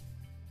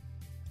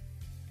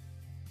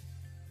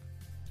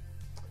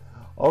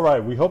All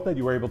right, we hope that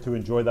you were able to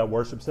enjoy that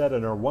worship set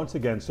and are once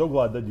again so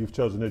glad that you've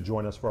chosen to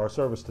join us for our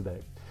service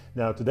today.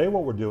 Now, today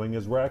what we're doing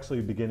is we're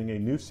actually beginning a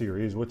new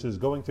series which is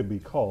going to be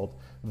called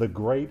The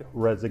Great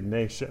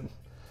Resignation.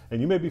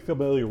 And you may be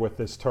familiar with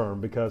this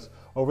term because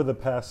over the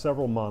past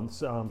several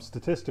months,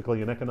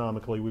 statistically and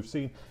economically, we've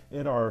seen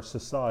in our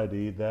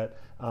society that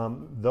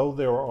though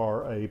there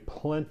are a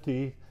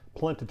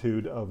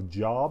plentitude of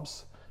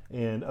jobs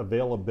and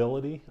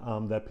availability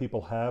that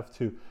people have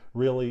to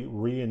really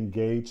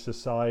re-engage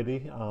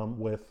society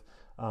with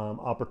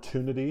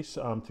opportunities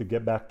to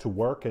get back to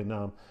work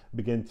and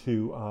begin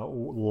to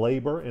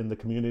labor in the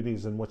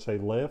communities in which they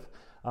live.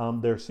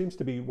 There seems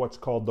to be what's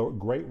called the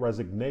Great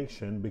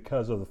Resignation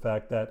because of the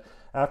fact that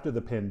after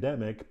the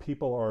pandemic,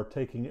 people are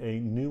taking a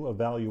new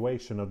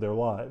evaluation of their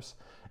lives.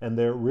 And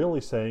they're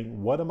really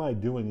saying, what am I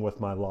doing with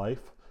my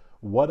life?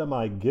 What am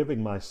I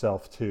giving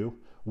myself to?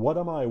 What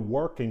am I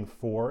working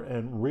for?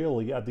 And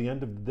really, at the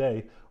end of the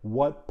day,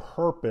 what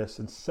purpose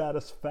and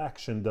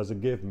satisfaction does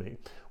it give me?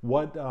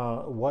 What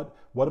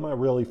am I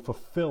really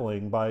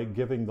fulfilling by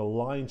giving the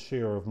lion's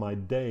share of my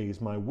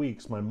days, my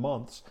weeks, my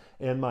months,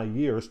 and my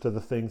years to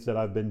the things that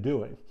I've been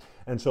doing?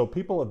 And so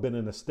people have been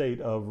in a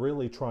state of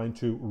really trying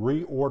to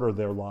reorder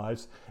their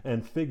lives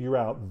and figure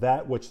out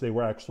that which they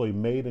were actually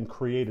made and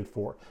created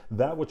for,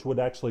 that which would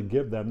actually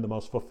give them the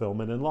most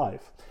fulfillment in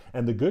life.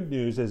 And the good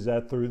news is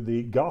that through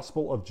the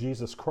gospel of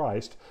Jesus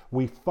Christ,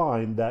 we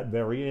find that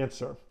very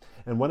answer.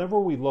 And whenever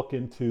we look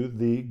into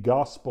the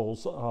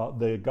Gospels,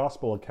 the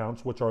Gospel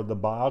accounts, which are the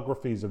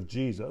biographies of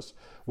Jesus,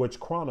 which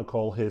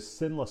chronicle his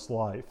sinless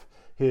life,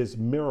 his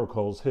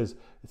miracles, his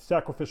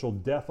sacrificial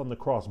death on the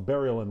cross,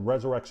 burial, and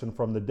resurrection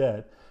from the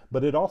dead,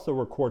 but it also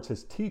records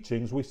his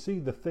teachings, we see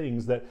the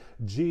things that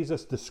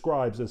Jesus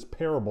describes as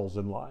parables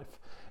in life.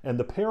 And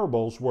the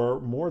parables were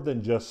more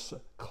than just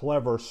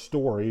clever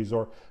stories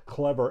or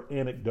clever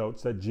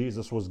anecdotes that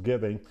Jesus was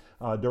giving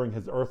during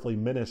his earthly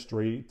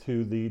ministry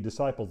to the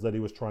disciples that he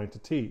was trying to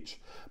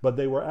teach. But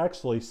they were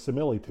actually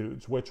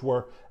similitudes, which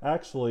were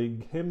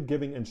actually him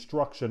giving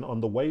instruction on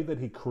the way that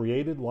he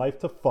created life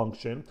to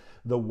function,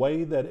 the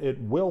way that it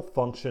will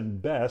function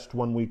best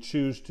when we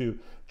choose to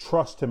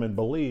trust him and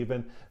believe,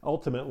 and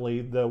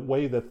ultimately the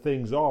way that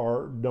things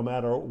are, no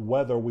matter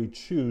whether we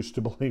choose to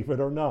believe it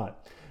or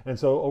not. And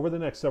so over the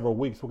next several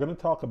weeks, we're going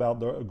to talk about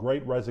the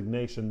great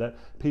resignation that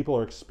people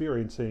are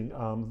experiencing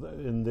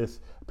in this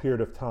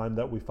period of time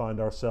that we find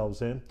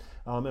ourselves in.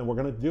 And we're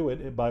going to do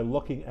it by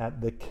looking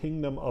at the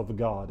kingdom of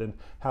God and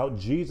how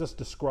Jesus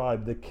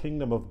described the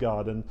kingdom of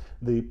God and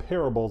the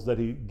parables that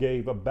he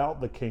gave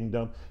about the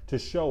kingdom to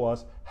show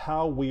us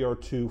how we are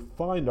to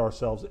find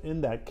ourselves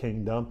in that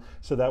kingdom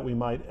so that we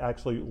might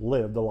actually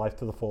live the life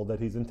to the full that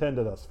he's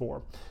intended us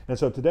for. And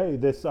so today,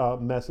 this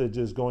message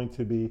is going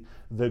to be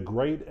the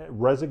great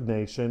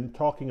resignation,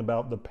 talking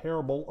about the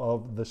parable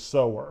of the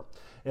sower.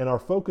 And our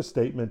focus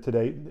statement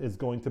today is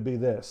going to be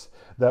this,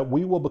 that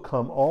we will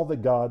become all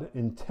that God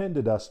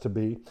intended us to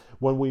be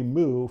when we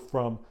move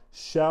from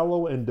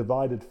shallow and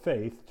divided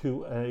faith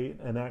to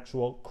an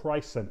actual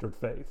Christ-centered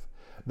faith.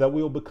 That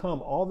we will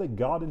become all that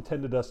God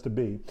intended us to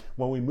be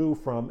when we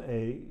move from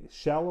a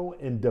shallow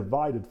and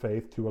divided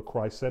faith to a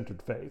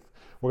Christ-centered faith.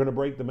 We're going to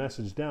break the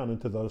message down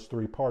into those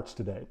three parts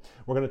today.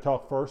 We're going to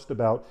talk first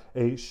about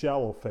a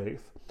shallow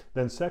faith.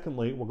 Then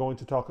secondly, we're going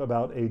to talk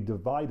about a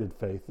divided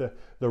faith.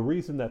 The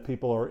reason that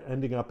people are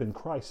ending up in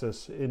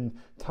crisis in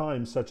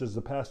times such as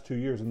the past 2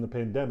 years in the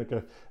pandemic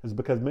is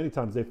because many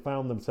times they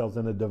found themselves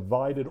in a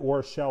divided or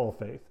a shallow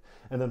faith.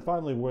 And then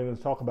finally, we're going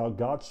to talk about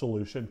God's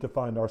solution to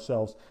find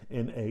ourselves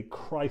in a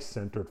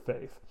Christ-centered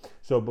faith.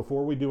 So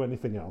before we do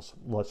anything else,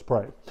 let's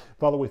pray.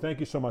 Father, we thank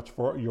you so much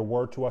for your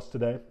word to us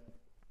today.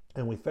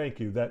 And we thank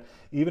you that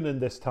even in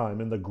this time,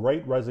 in the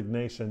great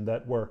resignation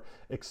that we're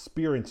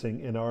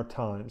experiencing in our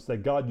times, that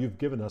God, you've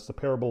given us the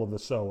parable of the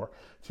sower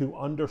to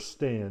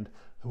understand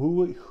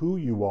who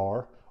you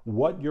are,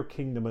 what your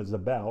kingdom is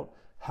about,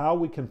 how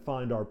we can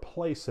find our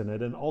place in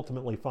it, and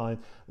ultimately find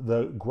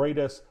the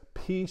greatest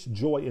peace,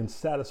 joy, and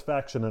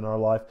satisfaction in our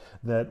life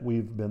that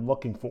we've been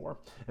looking for.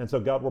 And so,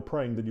 God, we're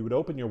praying that you would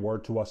open your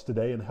word to us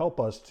today and help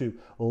us to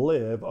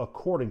live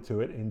according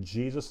to it. In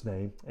Jesus'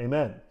 name,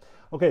 amen.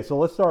 Okay, so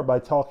let's start by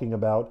talking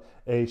about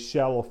a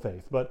shallow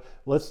faith, but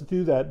let's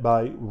do that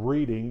by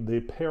reading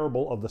the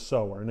parable of the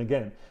sower. And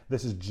again,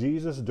 this is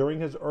Jesus during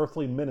his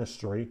earthly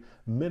ministry,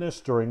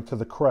 ministering to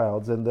the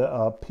crowds and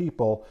the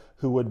people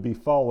who would be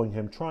following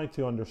him, trying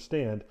to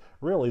understand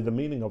really the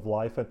meaning of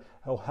life and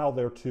how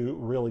they're to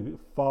really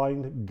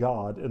find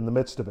God in the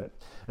midst of it.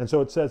 And so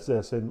it says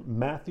this in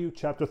Matthew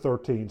chapter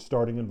 13,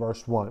 starting in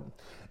verse 1.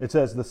 It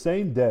says, "The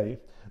same day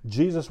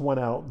Jesus went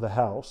out of the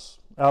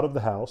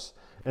house,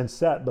 and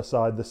sat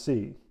beside the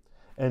sea.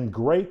 And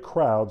great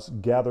crowds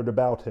gathered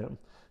about him,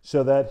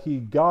 so that he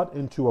got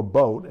into a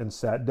boat and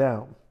sat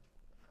down.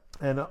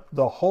 And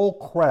the whole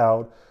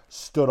crowd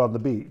stood on the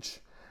beach.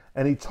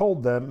 And he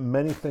told them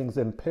many things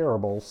in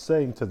parables,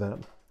 saying to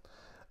them,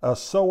 A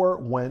sower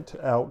went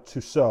out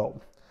to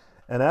sow.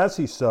 And as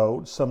he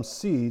sowed, some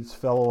seeds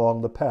fell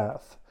along the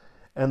path,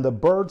 and the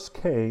birds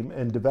came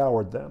and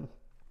devoured them.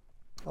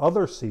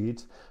 Other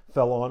seeds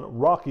fell on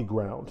rocky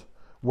ground,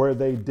 where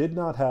they did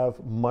not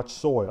have much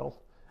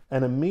soil,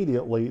 and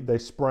immediately they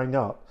sprang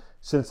up,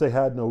 since they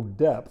had no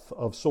depth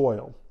of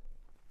soil.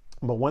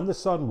 But when the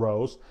sun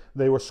rose,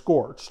 they were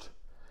scorched,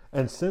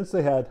 and since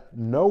they had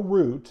no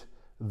root,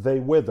 they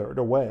withered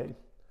away.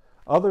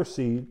 Other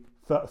seeds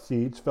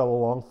fell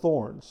among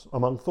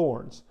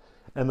thorns,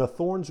 and the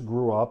thorns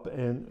grew up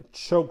and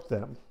choked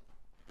them.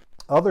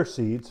 Other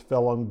seeds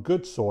fell on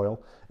good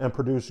soil and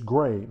produced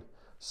grain,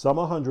 some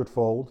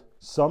 100-fold,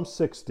 some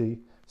 60,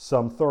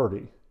 some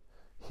 30.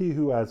 He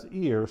who has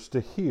ears to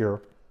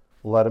hear,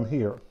 let him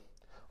hear.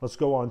 Let's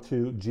go on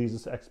to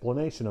Jesus'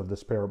 explanation of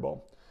this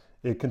parable.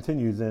 It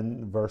continues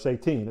in verse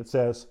 18. It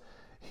says,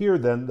 "Hear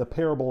then the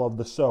parable of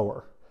the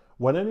sower.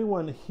 When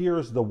anyone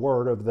hears the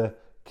word of the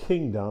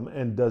kingdom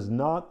and does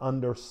not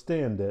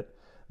understand it,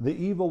 the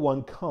evil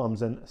one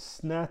comes and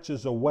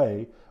snatches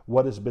away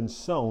what has been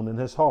sown in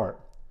his heart.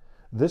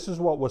 This is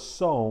what was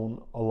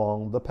sown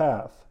along the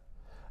path.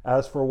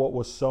 As for what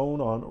was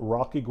sown on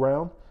rocky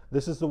ground,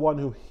 this is the one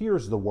who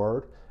hears the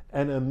word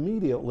and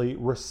immediately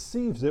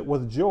receives it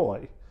with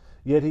joy.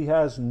 Yet he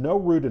has no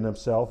root in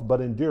himself, but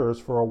endures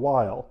for a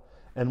while.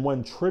 And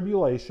when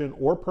tribulation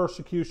or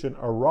persecution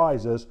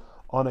arises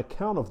on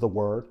account of the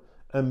word,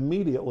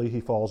 immediately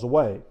he falls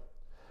away.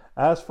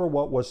 As for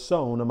what was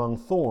sown among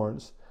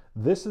thorns,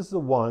 this is the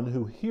one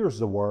who hears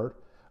the word,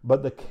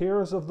 but the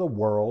cares of the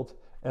world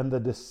and the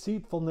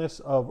deceitfulness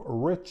of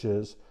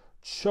riches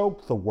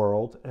choke the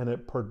word, and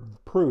it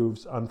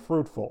proves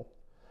unfruitful.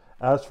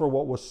 As for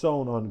what was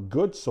sown on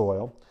good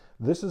soil,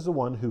 this is the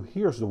one who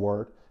hears the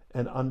word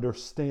and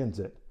understands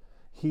it.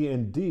 He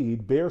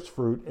indeed bears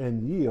fruit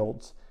and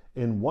yields,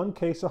 in one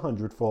case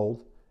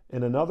 100-fold,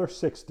 in another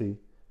 60,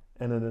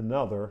 and in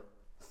another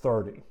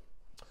 30.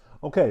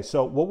 Okay,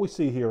 so what we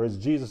see here is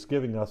Jesus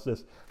giving us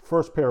this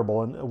first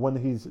parable, and when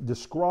he's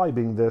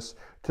describing this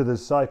to the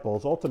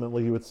disciples,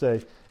 ultimately he would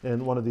say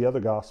in one of the other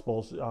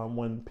Gospels,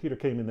 when Peter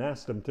came and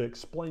asked him to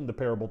explain the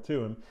parable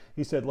to him,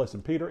 he said,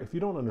 "Listen, Peter, if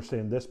you don't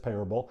understand this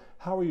parable,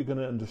 how are you going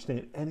to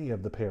understand any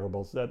of the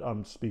parables that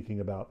I'm speaking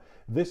about?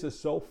 This is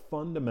so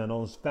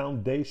fundamental, it's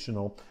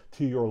foundational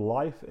to your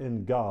life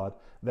in God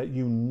that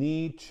you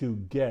need to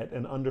get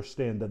and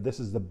understand that this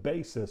is the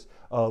basis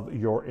of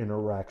your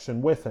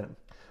interaction with him."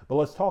 But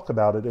let's talk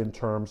about it in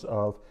terms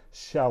of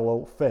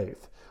shallow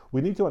faith.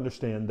 We need to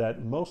understand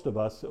that most of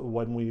us,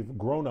 when we've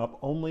grown up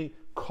only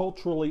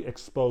culturally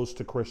exposed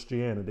to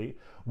Christianity,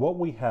 what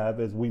we have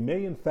is we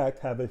may in fact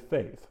have a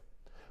faith.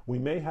 We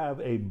may have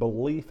a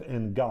belief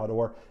in God,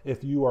 or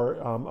if you are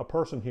a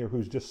person here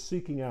who's just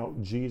seeking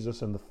out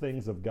Jesus and the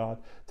things of God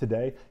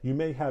today, you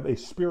may have a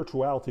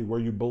spirituality where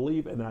you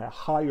believe in a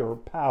higher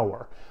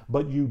power,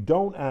 but you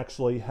don't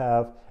actually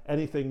have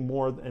anything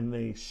more than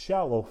a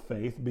shallow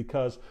faith,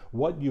 because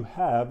what you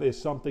have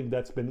is something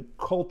that's been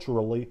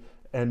culturally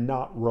and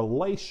not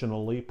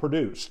relationally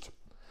produced.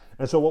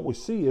 And so what we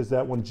see is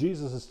that when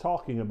Jesus is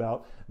talking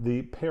about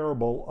the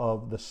parable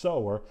of the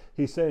sower,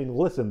 he's saying,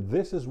 listen,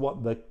 this is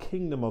what the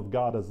kingdom of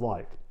God is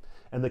like.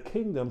 And the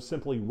kingdom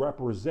simply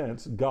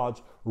represents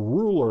God's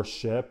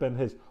rulership and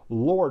his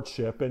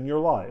lordship in your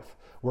life,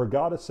 where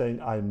God is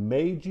saying, I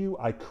made you,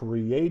 I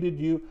created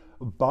you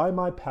by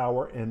my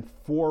power and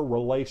for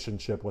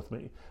relationship with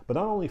me. But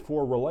not only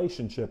for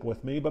relationship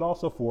with me, but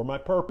also for my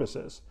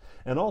purposes.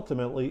 And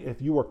ultimately,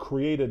 if you are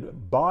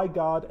created by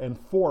God and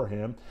for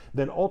him,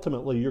 then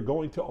ultimately you're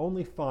going to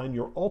only find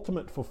your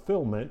ultimate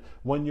fulfillment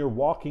when you're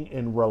walking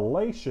in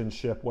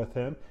relationship with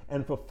him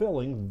and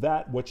fulfilling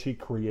that which he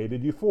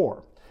created you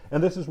for.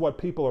 And this is what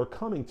people are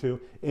coming to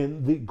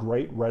in the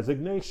Great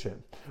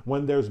Resignation.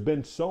 When there's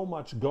been so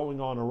much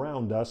going on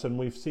around us, and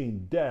we've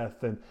seen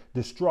death and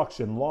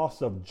destruction,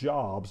 loss of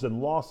jobs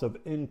and loss of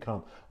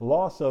income,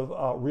 loss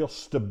of real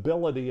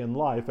stability in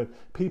life, and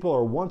people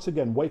are once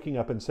again waking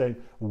up and saying,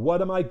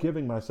 what am I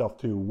giving myself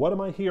to? What am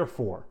I here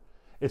for?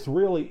 It's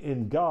really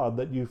in God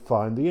that you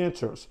find the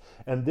answers.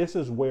 And this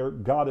is where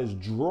God is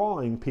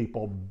drawing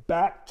people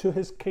back to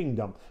his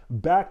kingdom,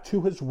 back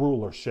to his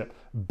rulership,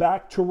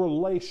 back to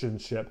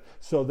relationship,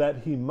 so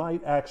that he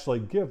might actually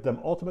give them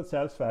ultimate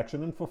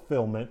satisfaction and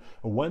fulfillment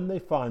when they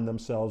find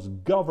themselves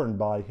governed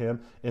by him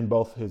in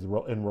both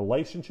in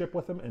relationship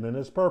with him and in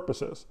his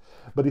purposes.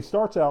 But he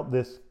starts out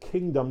this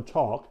kingdom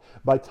talk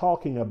by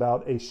talking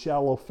about a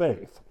shallow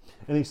faith.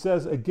 And he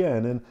says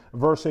again in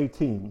verse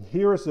 18,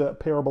 here is the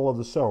parable of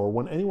the sower.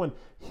 When anyone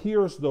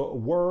hears the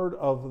word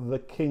of the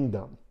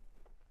kingdom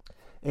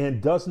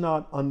and does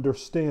not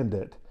understand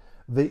it,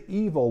 the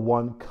evil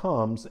one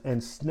comes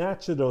and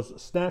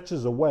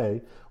snatches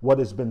away what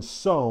has been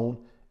sown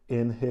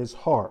in his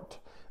heart.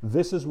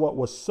 This is what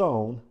was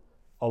sown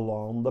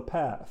along the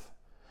path.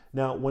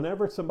 Now,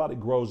 whenever somebody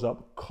grows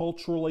up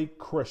culturally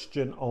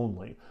Christian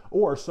only,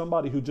 or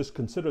somebody who just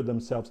consider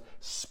themselves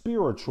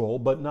spiritual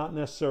but not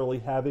necessarily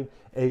having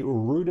a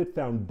rooted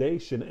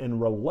foundation and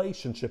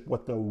relationship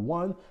with the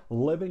one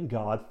living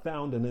God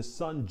found in his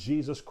son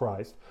Jesus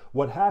Christ,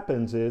 what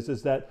happens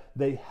is that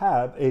they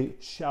have a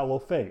shallow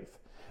faith.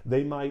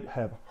 They might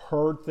have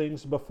heard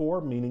things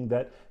before, meaning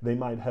that they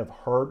might have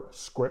heard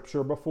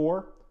scripture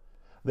before.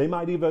 They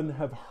might even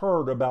have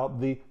heard about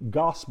the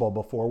gospel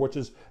before, which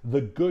is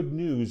the good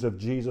news of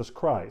Jesus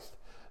Christ,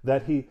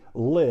 that he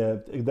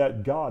lived,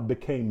 that God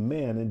became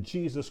man in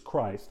Jesus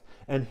Christ,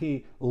 and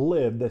he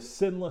lived the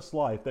sinless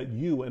life that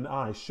you and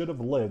I should have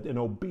lived in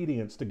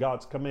obedience to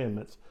God's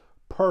commandments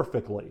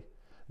perfectly.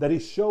 That he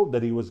showed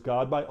that he was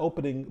God by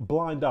opening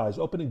blind eyes,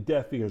 opening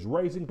deaf ears,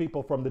 raising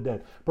people from the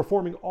dead,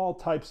 performing all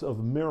types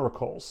of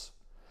miracles.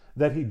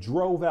 That he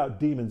drove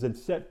out demons and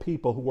set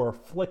people who were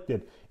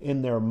afflicted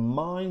in their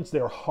minds,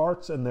 their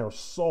hearts, and their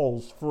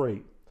souls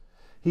free.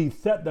 He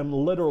set them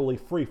literally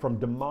free from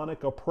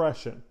demonic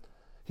oppression.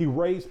 He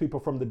raised people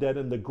from the dead,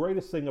 and the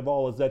greatest thing of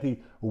all is that he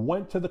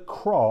went to the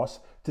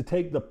cross to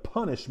take the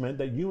punishment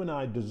that you and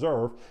I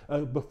deserve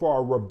for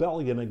our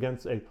rebellion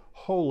against a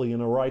holy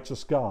and a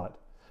righteous God.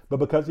 But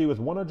because he was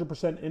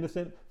 100%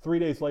 innocent, 3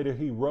 days later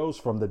he rose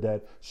from the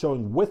dead,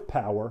 showing with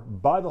power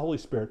by the Holy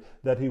Spirit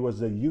that he was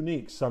the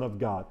unique Son of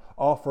God,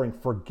 offering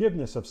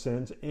forgiveness of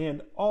sins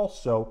and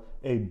also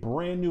a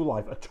brand new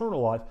life,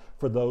 eternal life,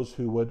 for those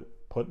who would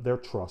put their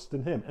trust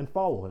in him and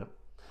follow him.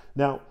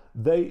 Now,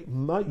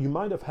 you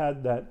might have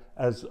had that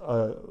as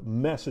a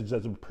message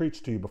that's been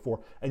preached to you before,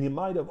 and you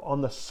might have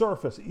on the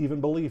surface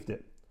even believed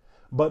it.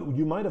 But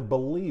you might have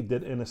believed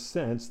it in a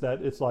sense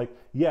that it's like,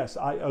 yes,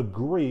 I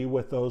agree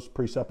with those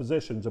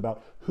presuppositions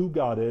about who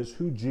God is,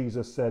 who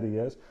Jesus said he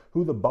is,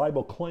 who the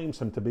Bible claims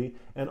him to be,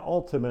 and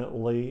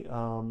ultimately,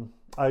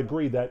 I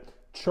agree that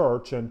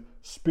church and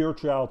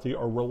spirituality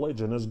or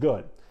religion is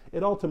good.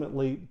 It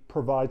ultimately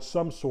provides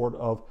some sort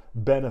of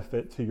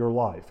benefit to your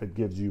life. It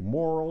gives you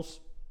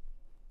morals.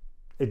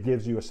 It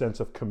gives you a sense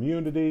of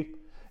community.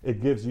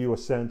 It gives you a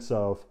sense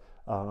of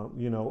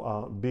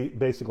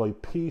basically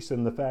peace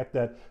in the fact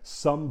that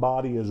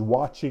somebody is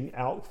watching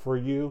out for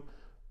you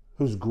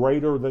who's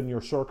greater than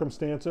your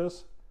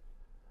circumstances.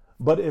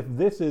 But if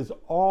this is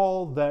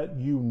all that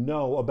you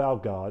know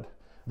about God,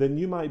 then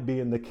you might be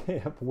in the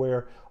camp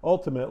where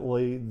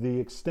ultimately the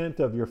extent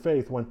of your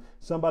faith, when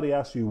somebody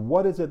asks you,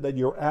 what is it that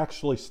you're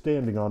actually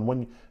standing on?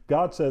 When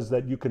God says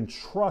that you can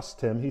trust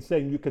him, he's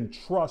saying you can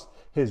trust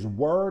his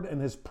word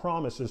and his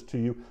promises to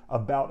you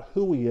about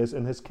who he is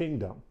and his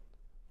kingdom.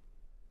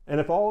 And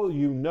if all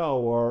you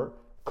know are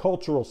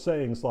cultural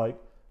sayings like,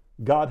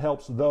 God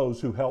helps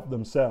those who help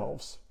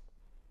themselves,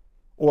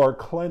 or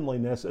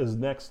cleanliness is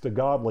next to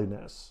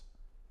godliness,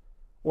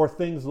 or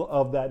things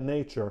of that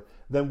nature,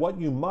 then what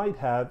you might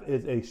have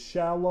is a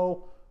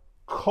shallow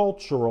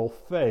cultural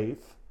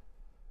faith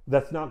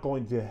that's not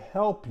going to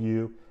help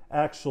you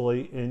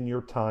actually in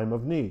your time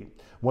of need.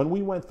 When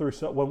we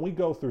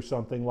go through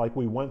something like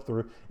we went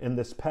through in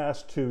this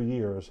past 2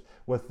 years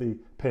with the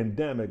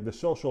pandemic, the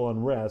social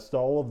unrest,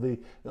 all of the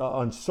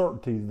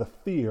uncertainty, the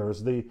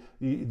fears, the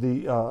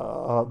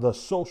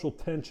social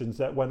tensions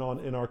that went on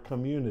in our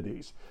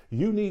communities, I'm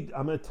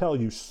going to tell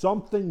you,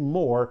 something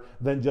more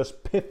than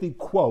just pithy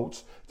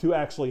quotes to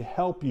actually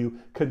help you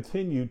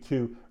continue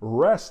to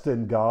rest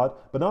in God,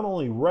 but not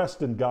only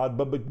rest in God,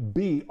 but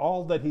be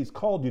all that he's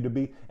called you to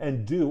be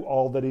and do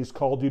all that he's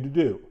called you to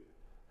do.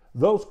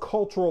 Those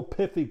cultural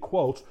pithy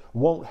quotes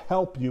won't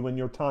help you in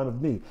your time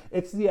of need.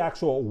 It's the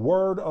actual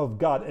word of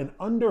God and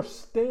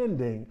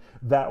understanding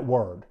that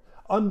word,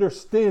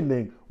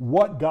 understanding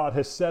what God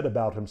has said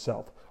about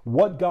himself,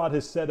 what God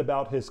has said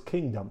about his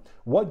kingdom,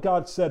 what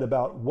God said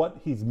about what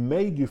he's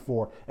made you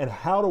for, and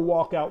how to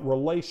walk out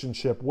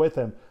relationship with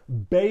him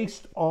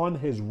based on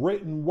his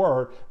written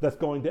word that's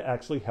going to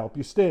actually help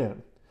you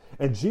stand.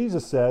 And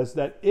Jesus says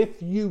that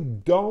if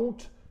you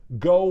don't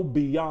go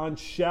beyond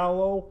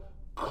shallow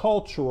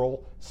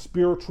cultural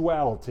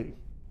spirituality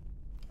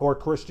or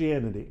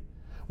Christianity,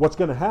 what's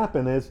going to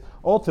happen is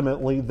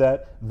ultimately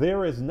that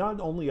there is not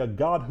only a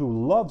God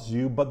who loves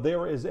you, but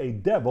there is a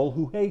devil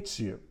who hates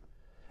you.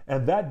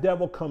 And that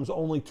devil comes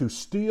only to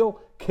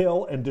steal,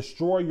 kill, and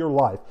destroy your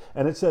life.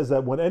 And it says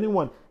that when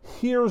anyone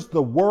hears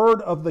the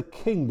word of the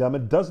kingdom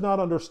and does not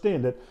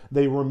understand it,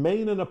 they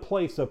remain in a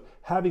place of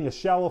having a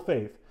shallow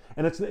faith.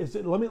 And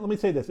let me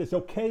say this: it's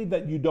okay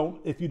that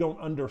if you don't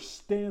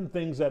understand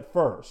things at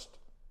first.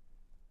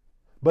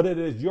 But it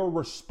is your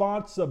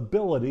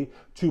responsibility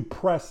to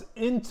press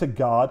into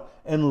God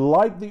and,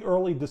 like the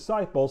early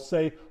disciples,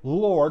 say,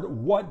 Lord,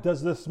 what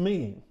does this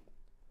mean?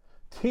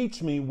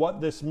 Teach me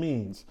what this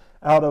means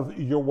out of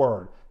your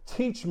word.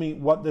 Teach me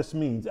what this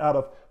means out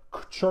of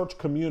church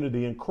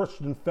community and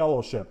Christian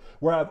fellowship,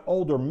 where I have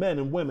older men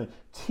and women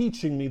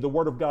teaching me the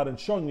word of God and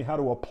showing me how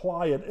to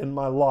apply it in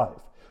my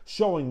life,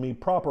 showing me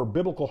proper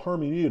biblical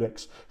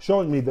hermeneutics,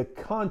 showing me the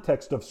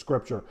context of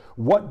Scripture,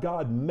 what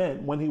God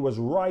meant when he was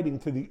writing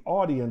to the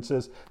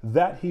audiences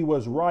that he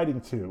was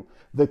writing to,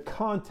 the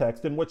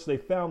context in which they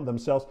found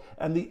themselves,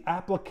 and the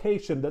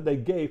application that they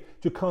gave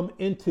to come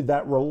into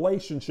that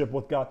relationship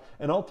with God,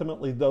 and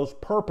ultimately those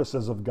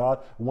purposes of God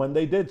when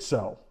they did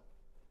so.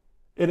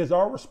 It is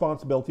our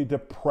responsibility to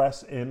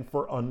press in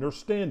for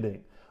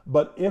understanding.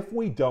 But if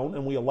we don't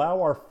and we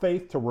allow our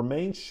faith to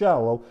remain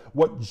shallow,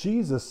 what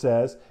Jesus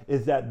says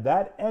is that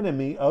that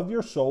enemy of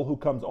your soul who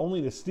comes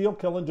only to steal,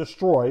 kill, and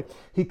destroy,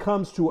 he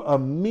comes to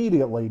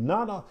immediately,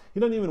 he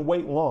doesn't even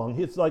wait long.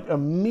 It's like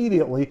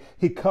immediately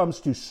he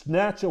comes to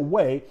snatch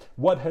away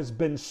what has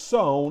been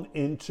sown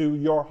into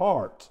your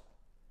heart.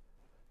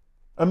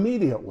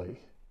 Immediately.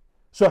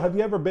 So have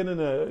you ever been in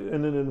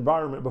an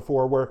environment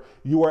before where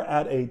you were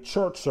at a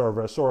church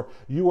service or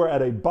you were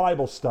at a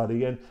Bible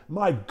study and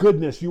my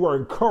goodness, you were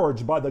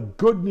encouraged by the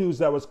good news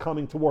that was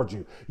coming towards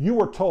you. You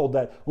were told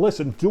that,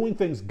 listen, doing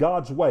things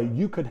God's way,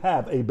 you could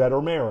have a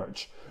better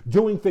marriage.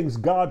 Doing things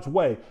God's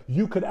way,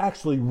 you could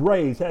actually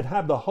raise and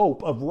have the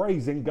hope of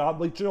raising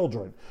godly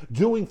children.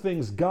 Doing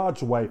things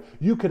God's way,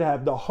 you could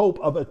have the hope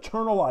of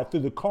eternal life through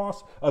the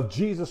cross of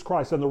Jesus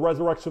Christ and the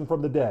resurrection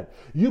from the dead.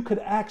 You could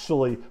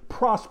actually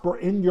prosper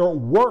in your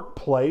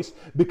workplace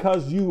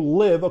because you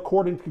live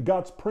according to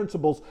God's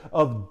principles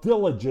of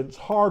diligence,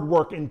 hard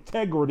work,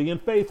 integrity,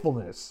 and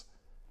faithfulness,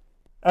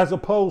 as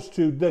opposed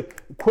to the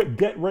quick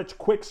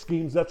get-rich-quick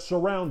schemes that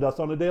surround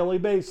us on a daily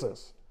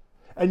basis.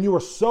 And you were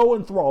so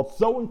enthralled,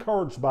 so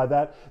encouraged by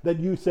that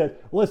you said,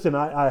 listen,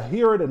 I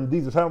hear it and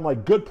these sound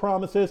like good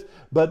promises,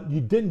 but you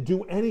didn't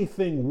do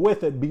anything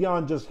with it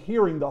beyond just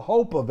hearing the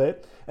hope of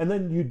it. And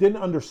then you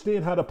didn't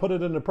understand how to put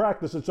it into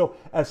practice. And so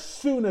as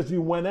soon as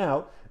you went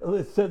out,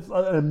 it says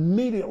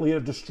immediately a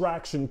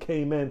distraction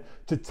came in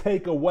to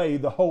take away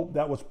the hope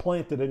that was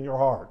planted in your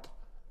heart.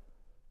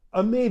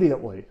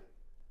 Immediately.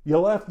 You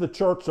left the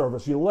church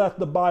service, you left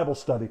the Bible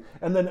study,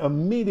 and then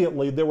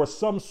immediately there was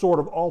some sort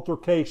of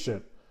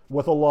altercation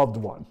with a loved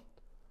one,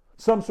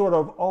 some sort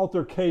of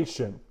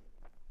altercation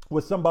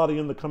with somebody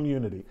in the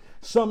community,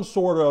 some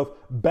sort of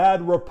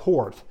bad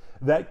report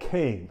that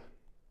came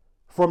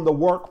from the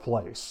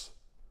workplace,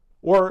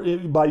 or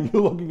by you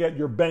looking at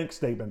your bank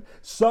statement,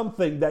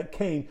 something that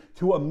came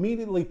to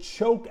immediately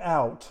choke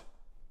out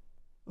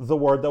the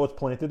word that was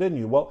planted in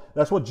you. Well,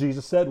 that's what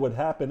Jesus said would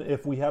happen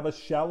if we have a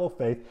shallow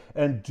faith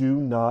and do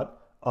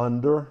not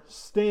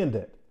understand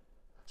it.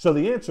 So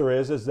the answer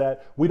is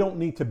that we don't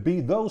need to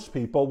be those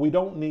people. We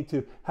don't need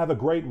to have a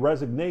great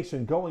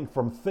resignation going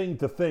from thing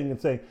to thing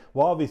and saying,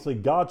 well, obviously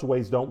God's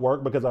ways don't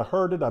work because I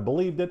heard it, I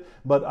believed it,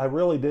 but I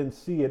really didn't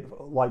see it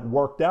like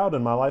worked out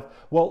in my life.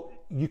 Well,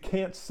 you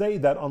can't say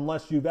that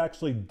unless you've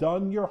actually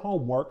done your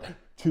homework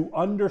to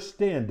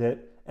understand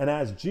it. And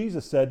as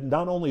Jesus said,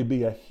 not only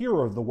be a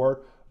hearer of the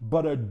word,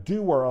 but a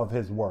doer of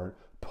his word,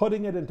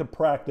 putting it into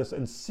practice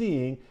and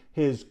seeing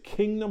his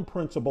kingdom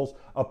principles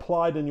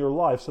applied in your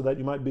life so that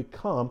you might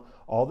become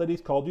all that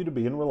he's called you to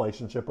be in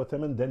relationship with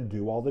him and then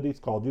do all that he's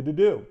called you to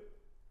do.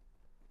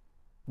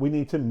 We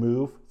need to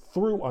move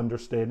through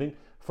understanding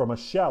from a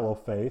shallow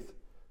faith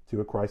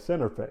to a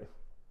Christ-centered faith.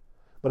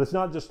 But it's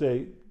not just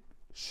a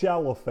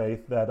shallow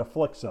faith that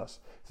afflicts us.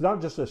 It's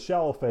not just a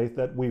shallow faith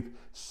that we've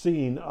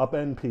seen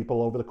upend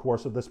people over the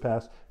course of this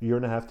past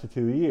 1.5 to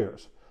 2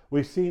 years.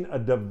 We've seen a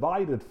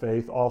divided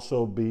faith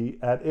also be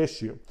at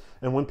issue.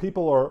 And when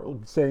people are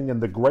saying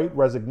in the great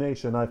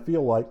resignation, I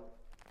feel like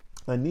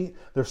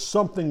there's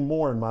something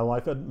more in my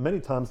life, it many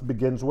times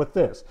begins with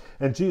this.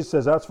 And Jesus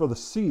says, as for the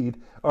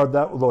seed or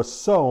that was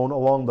sown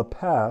along the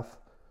path,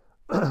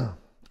 on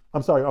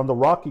the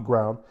rocky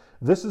ground,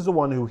 this is the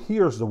one who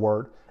hears the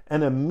word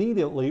and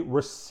immediately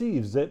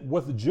receives it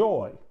with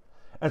joy.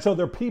 And so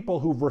there are people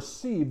who've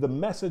received the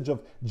message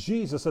of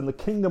Jesus and the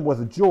kingdom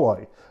with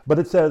joy. But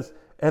it says,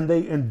 and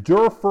they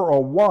endure for a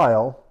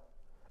while,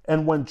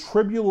 and when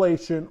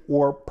tribulation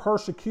or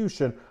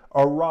persecution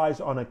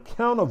arise on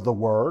account of the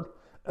word,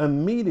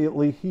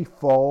 immediately he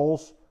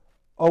falls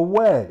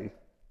away.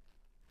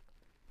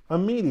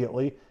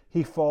 Immediately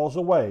he falls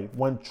away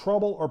when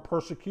trouble or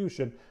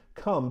persecution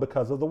come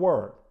because of the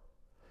word.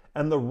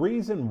 And the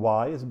reason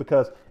why is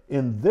because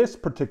in this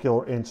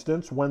particular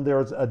instance, when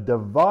there's a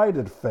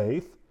divided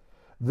faith,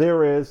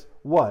 there is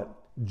what?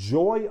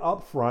 Joy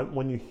up front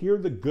when you hear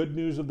the good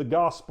news of the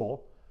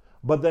gospel,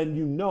 but then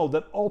you know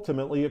that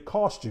ultimately it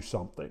cost you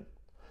something.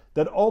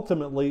 That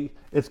ultimately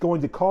it's going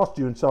to cost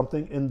you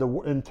something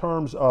in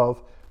terms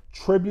of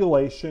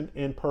tribulation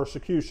and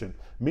persecution,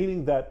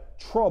 meaning that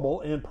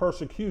trouble and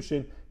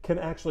persecution can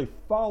actually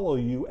follow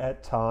you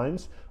at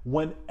times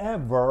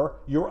whenever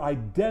you're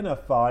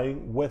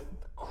identifying with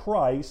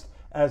Christ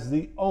as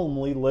the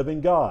only living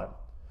God.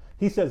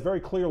 He says very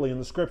clearly in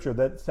the scripture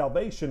that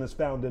salvation is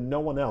found in no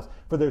one else,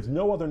 for there's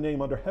no other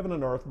name under heaven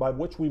and earth by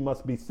which we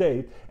must be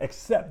saved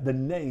except the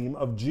name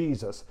of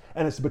Jesus.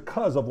 And it's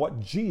because of what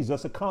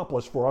Jesus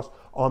accomplished for us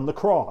on the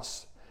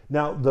cross.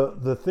 Now,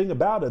 the thing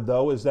about it,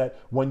 though, is that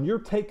when you're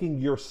taking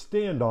your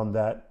stand on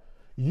that,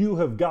 you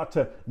have got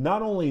to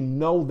not only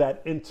know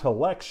that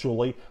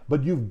intellectually,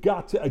 but you've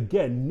got to,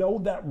 again, know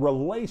that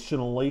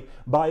relationally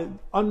by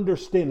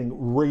understanding,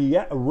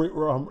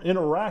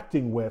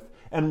 interacting with,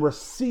 and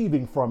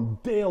receiving from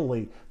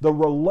daily the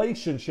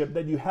relationship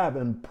that you have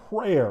in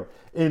prayer,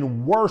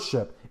 in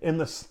worship, in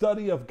the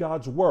study of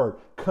God's word,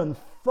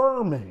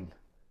 confirming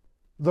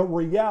the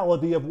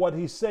reality of what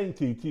he's saying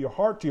to your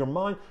heart, to your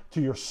mind,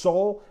 to your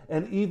soul,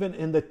 and even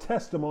in the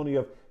testimony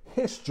of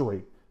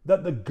history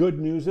that the good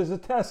news is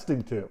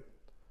attesting to.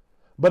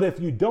 But if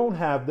you don't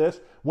have this,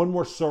 when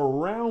we're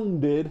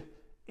surrounded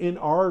in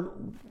our,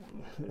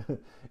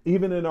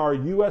 even in our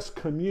U.S.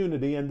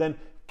 community, and then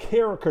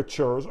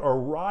caricatures are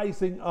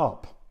rising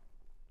up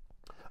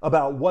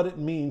about what it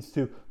means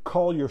to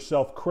call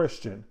yourself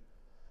Christian,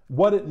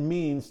 what it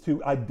means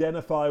to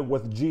identify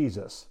with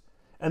Jesus.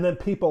 And then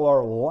people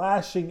are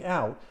lashing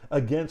out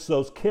against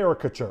those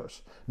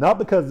caricatures. Not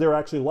because they're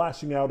actually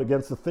lashing out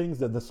against the things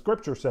that the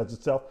scripture says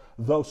itself,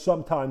 though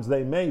sometimes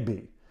they may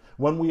be.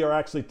 When we are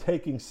actually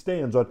taking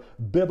stands on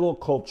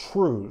biblical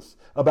truths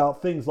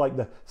about things like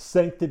the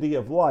sanctity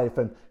of life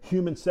and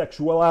human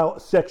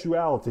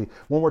sexuality,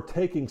 when we're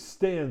taking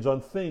stands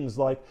on things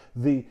like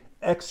the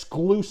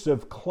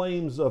exclusive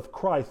claims of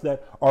Christ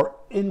that are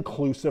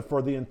inclusive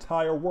for the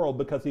entire world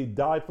because he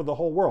died for the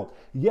whole world.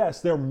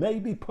 Yes, there may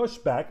be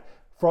pushback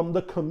from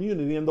the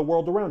community and the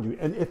world around you.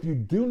 And if you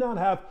do not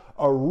have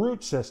a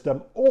root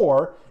system,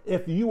 or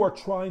if you are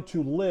trying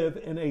to live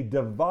in a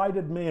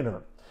divided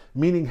manner,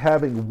 meaning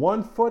having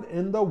one foot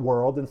in the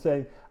world and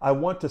saying, I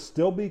want to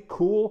still be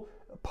cool,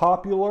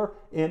 popular,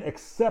 and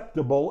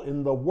acceptable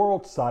in the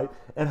world sight,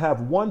 and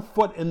have one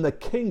foot in the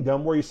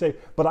kingdom where you say,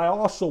 but I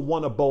also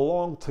want to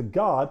belong to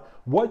God,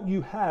 what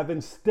you have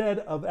instead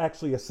of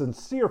actually a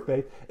sincere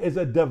faith is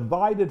a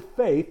divided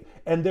faith,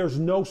 and there's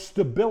no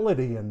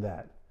stability in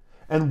that.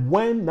 And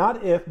when,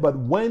 not if, but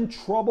when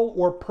trouble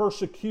or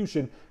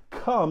persecution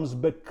comes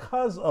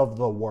because of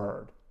the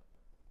word,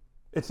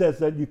 it says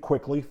that you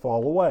quickly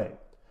fall away.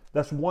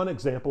 That's one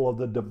example of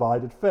the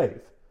divided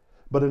faith.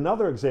 But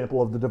another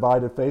example of the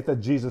divided faith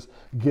that Jesus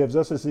gives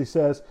us is he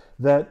says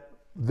that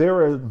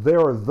there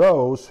are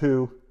those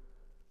who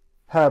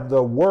have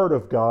the word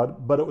of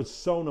God, but it was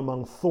sown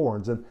among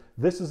thorns. And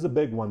this is the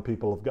big one,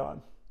 people of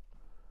God.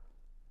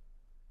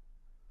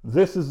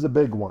 This is the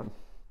big one.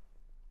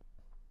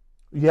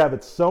 You have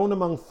it sown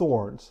among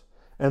thorns,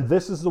 and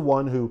this is the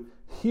one who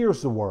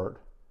hears the word,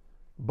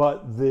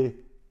 but the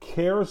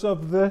cares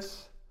of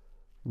this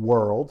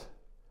world,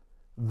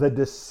 the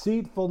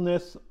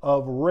deceitfulness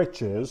of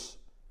riches,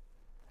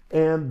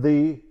 and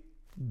the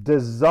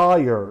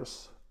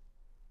desires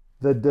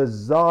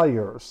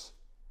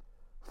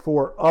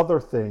for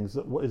other things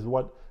is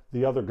what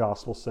the other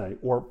gospels say,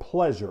 or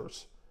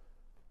pleasures.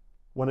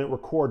 When it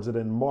records it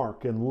in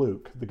Mark and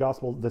Luke, the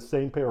gospel, the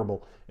same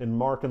parable in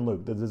Mark and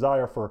Luke, the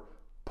desire for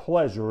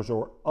pleasures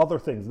or other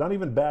things, not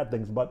even bad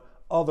things, but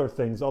other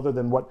things other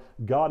than what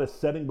God is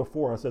setting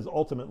before us as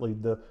ultimately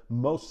the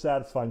most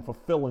satisfying,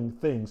 fulfilling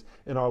things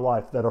in our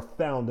life that are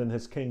found in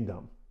his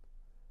kingdom.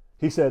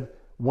 He said,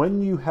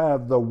 when you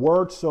have the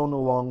word sown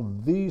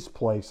along these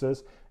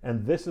places,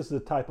 and this is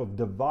the type of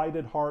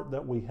divided heart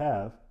that we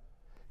have,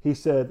 he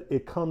said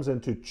it comes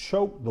in to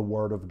choke the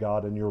word of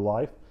God in your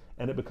life,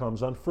 and it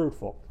becomes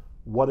unfruitful.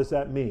 What does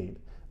that mean?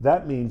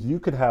 That means you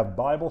could have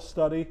Bible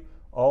study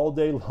all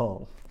day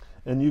long,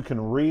 and you can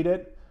read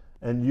it,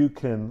 and you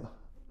can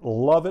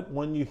love it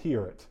when you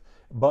hear it.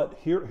 But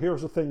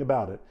here's the thing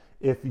about it.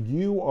 If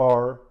you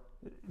are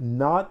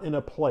not in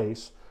a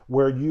place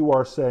where you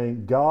are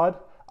saying, God,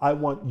 I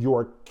want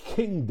your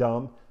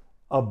kingdom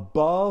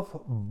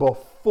above,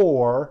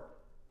 before,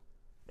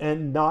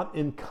 and not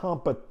in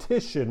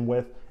competition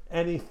with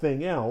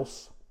anything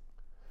else,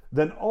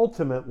 then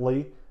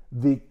ultimately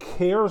the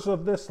cares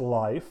of this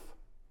life,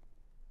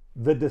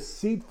 the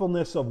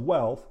deceitfulness of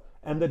wealth,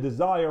 and the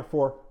desire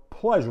for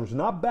pleasures,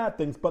 not bad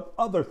things, but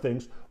other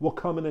things, will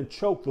come in and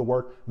choke the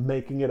word,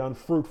 making it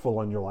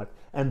unfruitful in your life.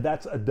 And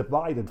that's a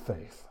divided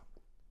faith.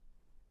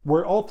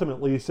 Where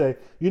ultimately you say,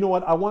 you know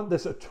what, I want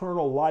this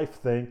eternal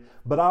life thing,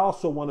 but I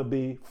also want to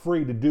be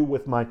free to do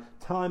with my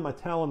time, my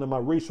talent, and my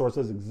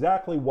resources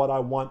exactly what I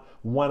want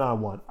when I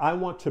want. I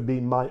want to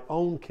be my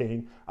own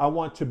king. I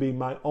want to be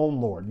my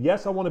own Lord.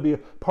 Yes, I want to be a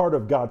part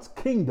of God's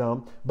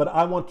kingdom, but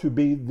I want to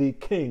be the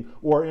king,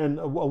 or in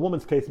a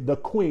woman's case, the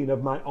queen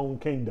of my own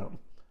kingdom.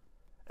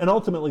 And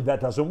ultimately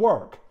that doesn't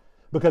work,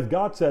 because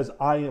God says,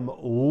 I am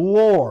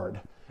Lord.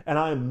 And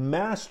I am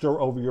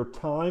master over your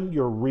time,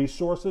 your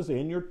resources,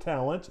 and your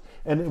talents.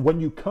 And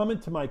when you come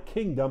into my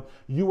kingdom,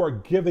 you are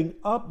giving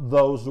up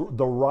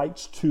the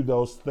rights to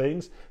those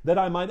things, that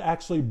I might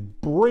actually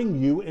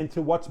bring you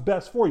into what's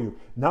best for you.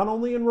 Not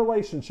only in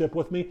relationship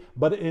with me,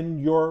 but in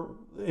your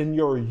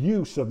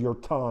use of your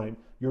time,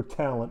 your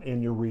talent,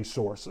 and your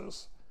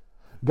resources.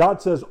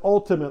 God says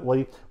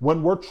ultimately,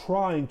 when we're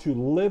trying to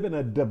live in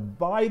a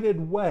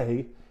divided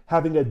way,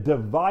 having a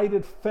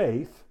divided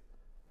faith,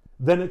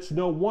 then it's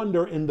no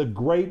wonder in the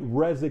great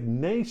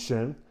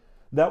resignation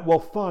that we'll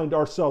find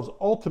ourselves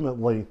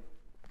ultimately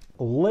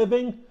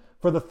living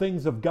for the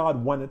things of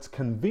God when it's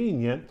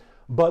convenient,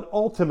 but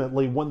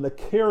ultimately when the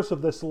cares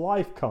of this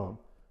life come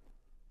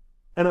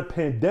and a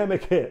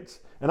pandemic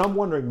hits, and I'm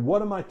wondering,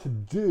 what am I to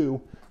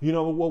do? You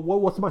know,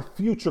 what's my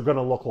future going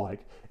to look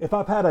like? If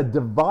I've had a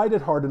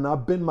divided heart and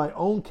I've been my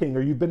own king,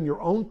 or you've been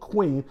your own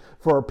queen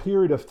for a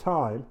period of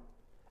time,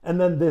 and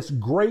then this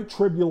great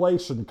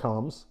tribulation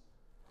comes,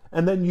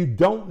 And then you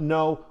don't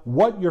know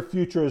what your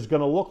future is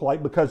going to look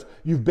like because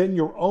you've been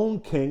your own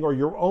king or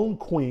your own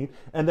queen.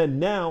 And then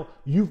now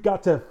you've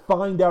got to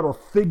find out or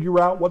figure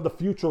out what the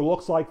future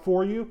looks like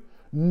for you.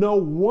 No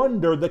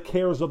wonder the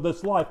cares of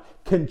this life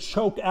can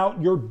choke out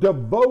your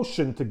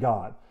devotion to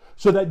God,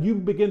 so that you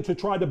begin to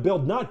try to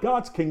build not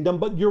God's kingdom,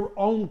 but your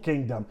own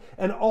kingdom,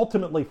 and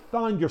ultimately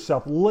find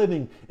yourself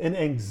living in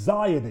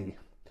anxiety,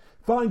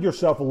 find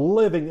yourself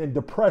living in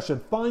depression,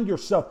 find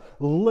yourself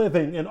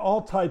living in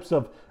all types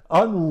of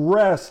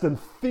unrest and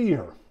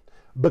fear,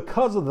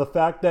 because of the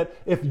fact that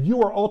if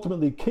you are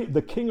ultimately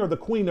the king or the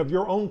queen of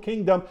your own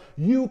kingdom,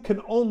 you can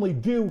only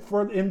do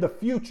for in the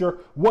future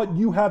what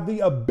you have the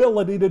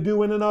ability to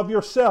do in and of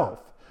yourself.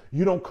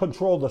 You don't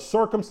control the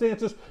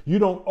circumstances. You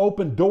don't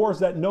open doors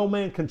that no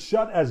man can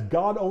shut as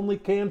God only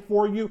can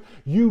for you.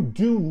 You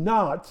do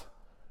not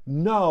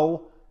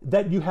know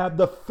that you have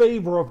the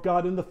favor of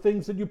God in the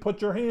things that you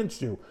put your hands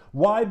to.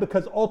 Why?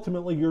 Because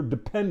ultimately you're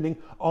depending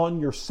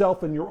on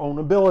yourself and your own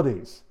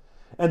abilities.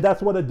 And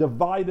that's what a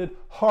divided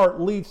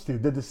heart leads to,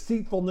 the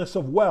deceitfulness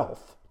of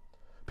wealth.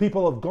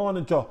 People have gone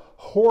into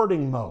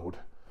hoarding mode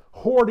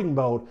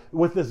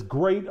with this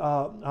great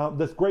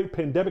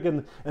pandemic,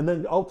 and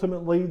then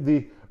ultimately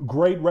the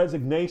great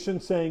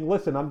resignation, saying,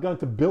 listen, I'm going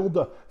to build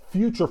a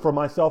future for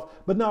myself,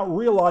 but not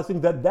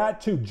realizing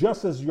that too,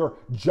 just as your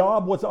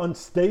job was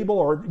unstable,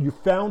 or you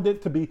found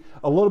it to be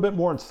a little bit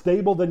more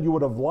unstable than you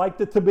would have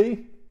liked it to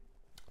be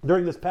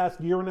during this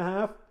past year and a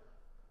half,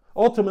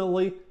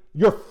 ultimately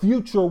your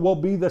future will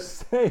be the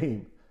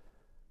same.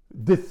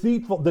 The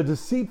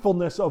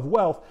deceitfulness of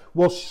wealth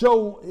will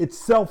show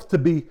itself to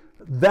be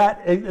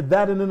that in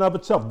and of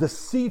itself,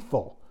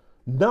 deceitful,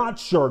 not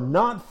sure,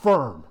 not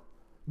firm,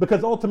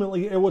 because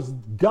ultimately it was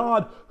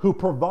God who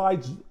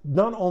provides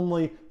not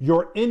only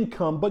your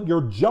income, but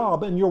your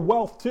job and your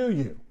wealth to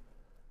you.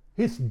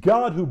 It's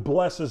God who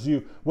blesses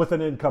you with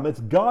an income.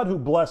 It's God who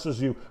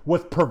blesses you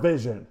with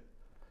provision.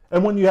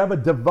 And when you have a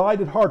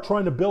divided heart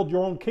trying to build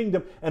your own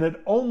kingdom and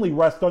it only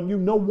rests on you,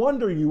 no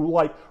wonder you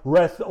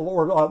rest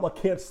or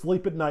can't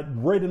sleep at night,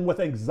 ridden with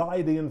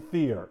anxiety and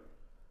fear.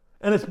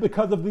 And it's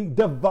because of the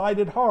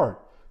divided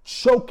heart,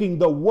 choking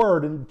the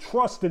word and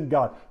trust in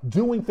God,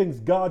 doing things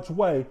God's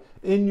way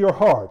in your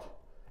heart.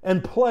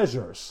 And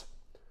pleasures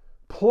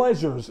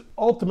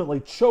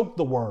ultimately choke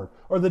the word,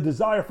 or the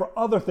desire for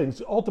other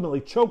things ultimately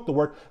choke the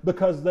word,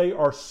 because they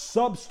are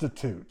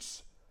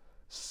substitutes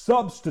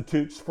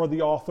for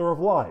the author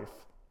of life.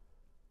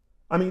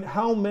 I mean,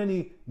 how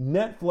many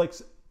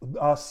Netflix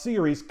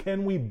series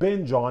can we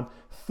binge on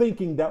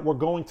thinking that we're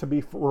going to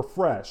be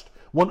refreshed,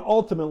 when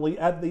ultimately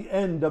at the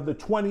end of the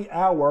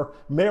 20-hour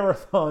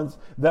marathons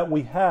that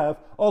we have,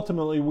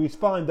 ultimately we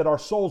find that our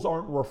souls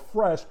aren't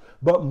refreshed,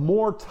 but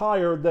more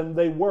tired than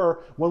they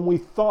were when we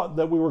thought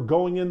that we were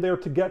going in there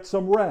to get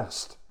some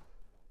rest.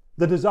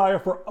 The desire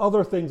for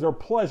other things or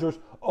pleasures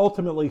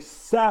ultimately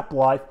sap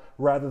life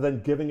rather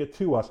than giving it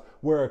to us,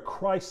 where a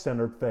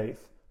Christ-centered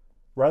faith,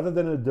 rather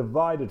than a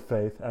divided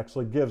faith,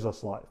 actually gives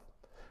us life.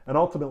 And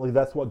ultimately,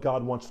 that's what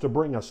God wants to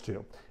bring us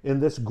to.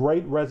 In this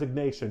great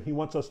resignation, He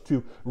wants us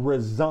to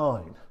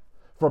resign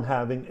from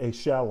having a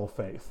shallow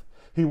faith.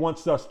 He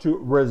wants us to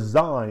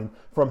resign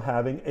from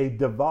having a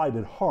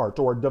divided heart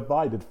or a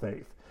divided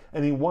faith.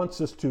 And He wants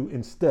us to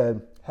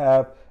instead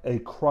have a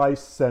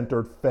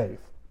Christ-centered faith.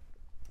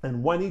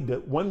 And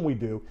when we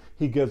do,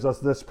 He gives us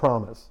this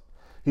promise.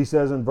 He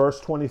says in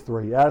verse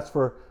 23, as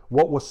for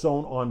what was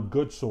sown on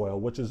good soil,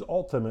 which is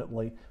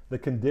ultimately the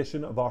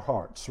condition of our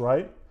hearts,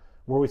 right?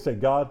 Where we say,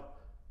 God,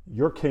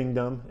 your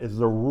kingdom is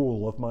the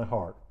rule of my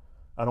heart.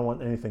 I don't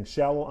want anything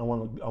shallow.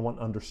 I want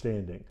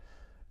understanding.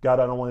 God,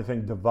 I don't want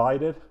anything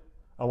divided.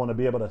 I want to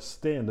be able to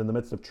stand in the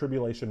midst of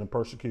tribulation and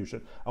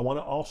persecution. I want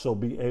to also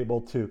be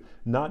able to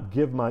not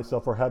give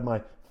myself or have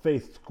my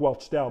faith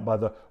squelched out by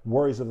the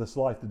worries of this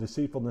life, the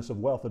deceitfulness of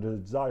wealth, or the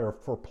desire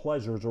for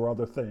pleasures or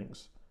other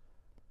things.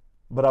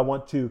 But I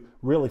want to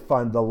really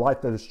find the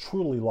life that is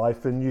truly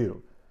life in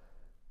you.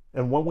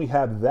 And when we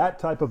have that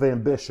type of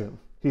ambition,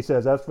 He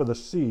says, as for the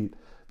seed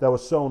that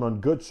was sown on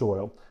good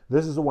soil,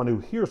 this is the one who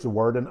hears the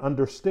word and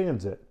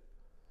understands it.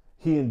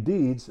 He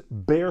indeed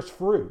bears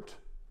fruit.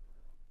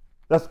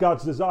 That's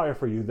God's desire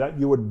for you, that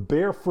you would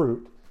bear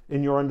fruit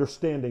in your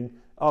understanding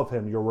of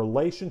Him, your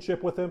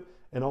relationship with Him,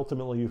 and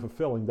ultimately you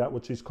fulfilling that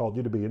which He's called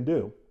you to be and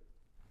do.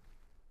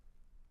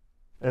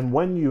 And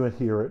when you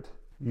hear it,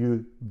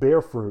 you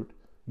bear fruit,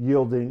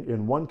 yielding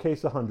in one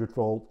case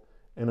 100-fold,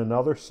 in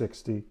another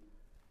 60,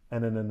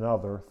 and in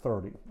another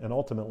 30. And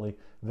ultimately,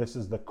 this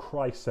is the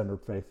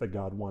Christ-centered faith that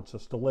God wants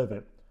us to live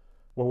in,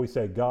 where we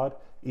say, God,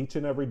 each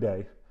and every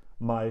day,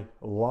 my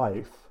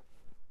life,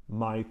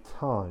 my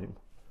time,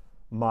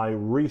 my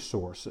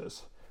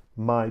resources,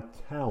 my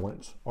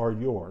talents are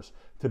yours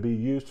to be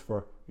used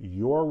for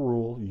your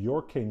rule,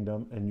 your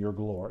kingdom, and your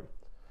glory.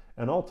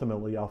 And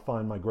ultimately, I'll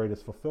find my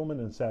greatest fulfillment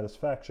and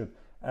satisfaction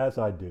as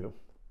I do.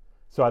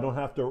 So I don't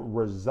have to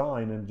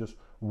resign and just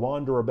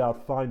wander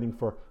about trying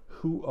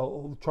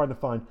to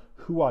find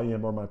who I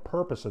am or my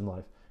purpose in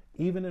life.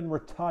 even in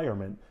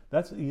retirement.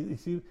 That's, you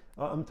see,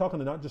 I'm talking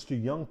to not just to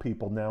young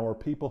people now or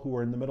people who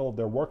are in the middle of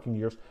their working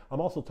years.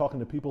 I'm also talking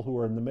to people who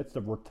are in the midst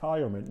of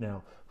retirement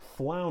now,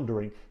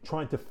 floundering,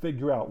 trying to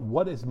figure out,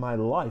 what is my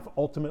life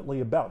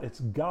ultimately about? It's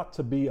got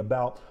to be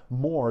about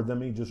more than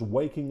me just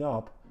waking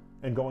up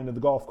and going to the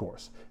golf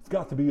course. It's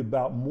got to be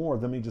about more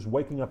than me just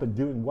waking up and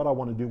doing what I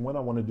want to do when I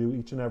want to do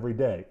each and every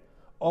day.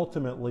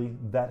 Ultimately,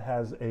 that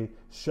has a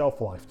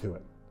shelf life to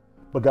it.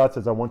 But God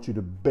says, I want you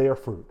to bear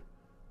fruit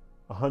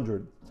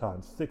 100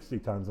 times, 60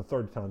 times,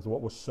 30 times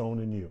what was sown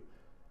in you.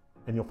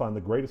 And you'll find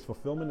the greatest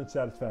fulfillment and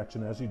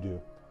satisfaction as you do,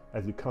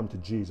 as you come to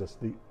Jesus,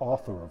 the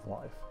author of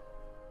life,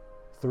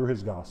 through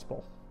his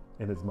gospel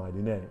in his mighty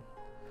name.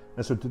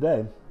 And so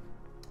today,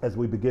 as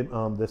we begin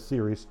this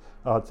series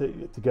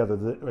together,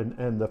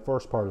 and the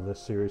first part of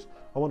this series,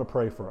 I want to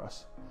pray for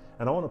us.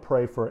 And I want to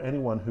pray for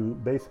anyone who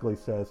basically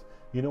says,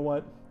 you know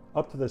what,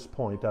 up to this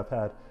point, I've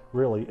had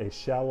really a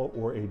shallow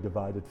or a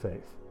divided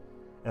faith.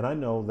 And I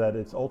know that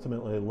it's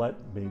ultimately led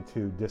me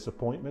to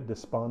disappointment,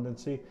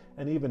 despondency,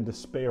 and even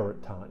despair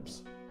at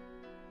times.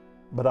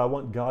 But I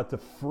want God to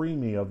free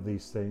me of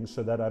these things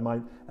so that I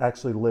might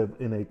actually live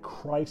in a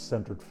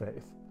Christ-centered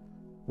faith,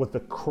 with the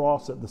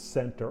cross at the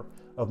center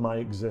of my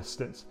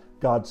existence,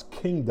 God's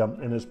kingdom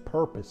and his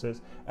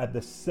purposes at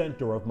the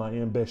center of my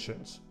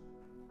ambitions,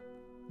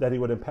 that he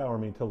would empower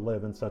me to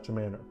live in such a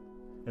manner.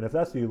 And if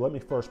that's you, let me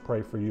first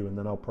pray for you, and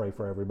then I'll pray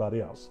for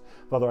everybody else.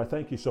 Father, I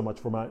thank you so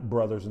much for my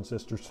brothers and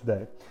sisters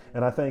today.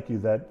 And I thank you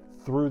that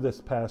through this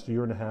past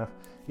year and a half,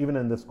 even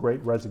in this great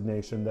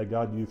resignation, that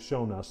God, you've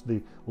shown us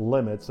the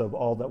limits of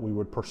all that we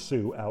would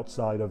pursue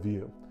outside of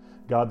you.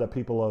 God, that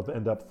people have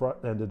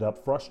ended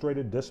up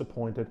frustrated,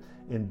 disappointed,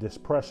 in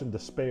depression,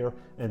 despair,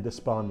 and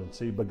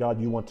despondency. But God,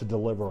 you want to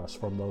deliver us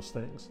from those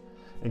things.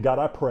 And God,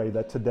 I pray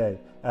that today,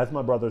 as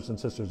my brothers and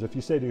sisters, if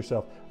you say to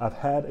yourself, I've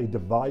had a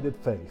divided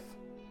faith,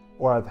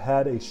 or I've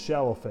had a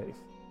shallow faith,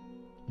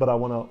 but I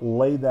want to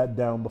lay that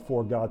down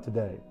before God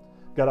today.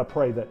 God, I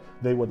pray that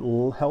you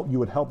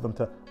would help them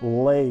to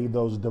lay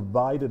those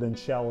divided and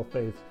shallow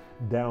faiths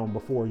down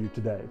before you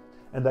today,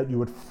 and that you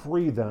would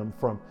free them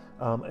from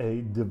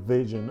a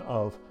division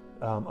of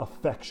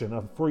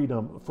affection, free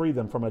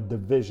them from a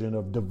division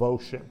of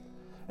devotion,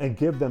 and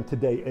give them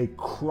today a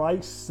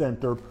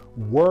Christ-centered,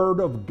 Word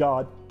of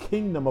God,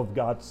 Kingdom of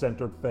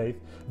God-centered faith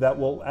that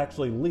will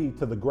actually lead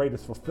to the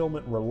greatest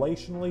fulfillment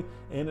relationally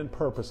and in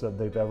purpose that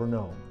they've ever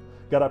known.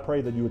 God, I pray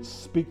that you would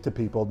speak to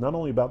people not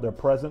only about their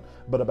present,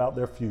 but about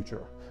their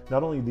future.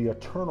 Not only the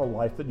eternal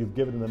life that you've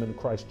given them in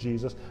Christ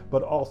Jesus,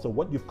 but also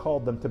what you've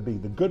called them to be,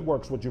 the good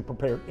works which you've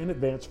prepared in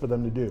advance for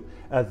them to do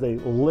as they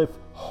live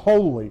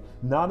holy,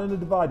 not in a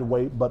divided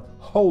way, but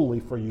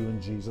holy for you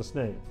in Jesus'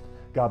 name.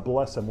 God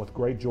bless them with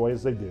great joy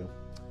as they do.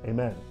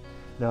 Amen.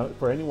 Now,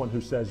 for anyone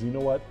who says, you know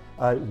what,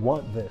 I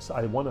want this.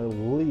 I want to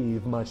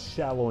leave my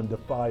shallow and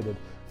divided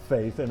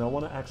faith, and I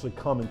want to actually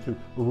come into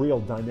real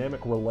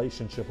dynamic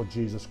relationship with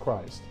Jesus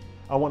Christ.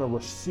 I want to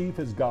receive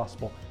his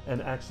gospel and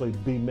actually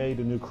be made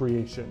a new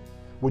creation.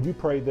 Would you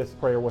pray this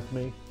prayer with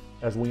me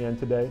as we end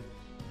today?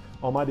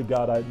 Almighty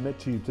God, I admit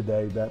to you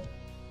today that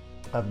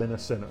I've been a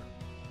sinner,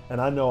 and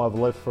I know I've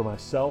lived for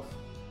myself.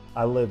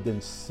 I lived in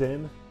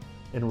sin,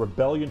 in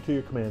rebellion to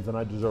your commands, and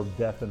I deserve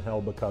death and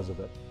hell because of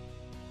it.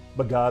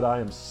 But God, I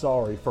am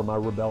sorry for my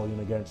rebellion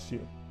against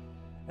you.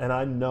 And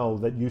I know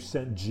that you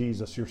sent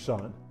Jesus, your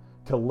son,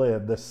 to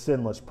live the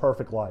sinless,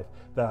 perfect life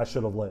that I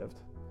should have lived.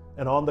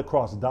 And on the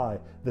cross die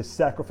the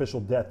sacrificial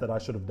death that I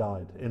should have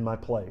died in my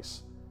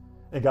place.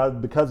 And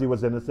God, because he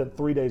was innocent,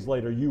 3 days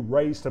later, you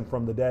raised him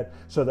from the dead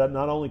so that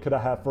not only could I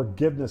have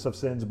forgiveness of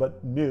sins,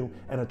 but new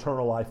and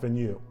eternal life in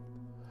you.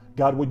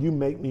 God, would you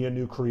make me a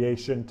new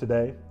creation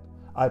today?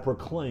 I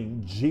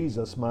proclaim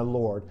Jesus my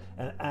Lord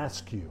and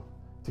ask you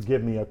to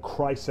give me a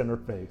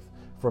Christ-centered faith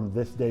from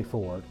this day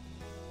forward.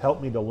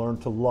 Help me to learn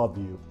to love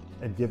you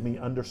and give me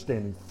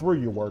understanding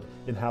through your word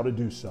in how to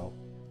do so.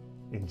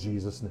 In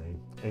Jesus' name,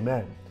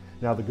 amen.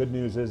 Now the good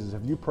news is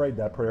if you prayed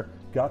that prayer,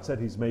 God said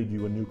he's made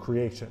you a new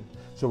creation.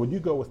 So would you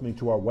go with me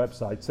to our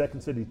website,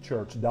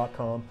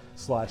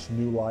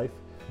 secondcitychurch.com/new life.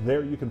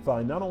 There you can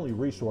find not only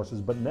resources,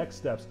 but next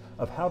steps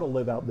of how to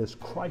live out this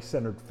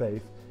Christ-centered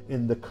faith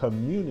in the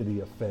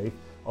community of faith,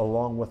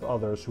 along with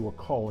others who are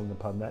calling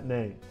upon that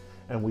name.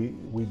 And we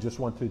just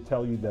want to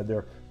tell you that there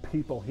are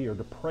people here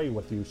to pray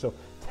with you. So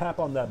tap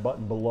on that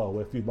button below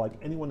if you'd like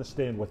anyone to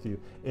stand with you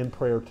in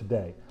prayer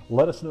today.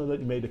 Let us know that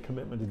you made a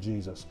commitment to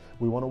Jesus.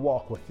 We want to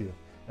walk with you.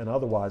 And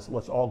otherwise,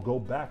 let's all go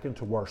back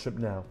into worship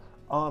now,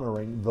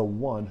 honoring the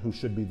one who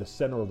should be the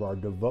center of our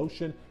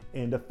devotion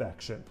and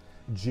affection,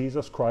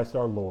 Jesus Christ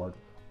our Lord,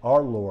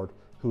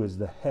 who is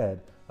the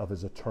head of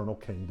his eternal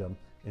kingdom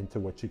into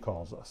which he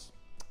calls us.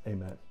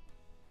 Amen.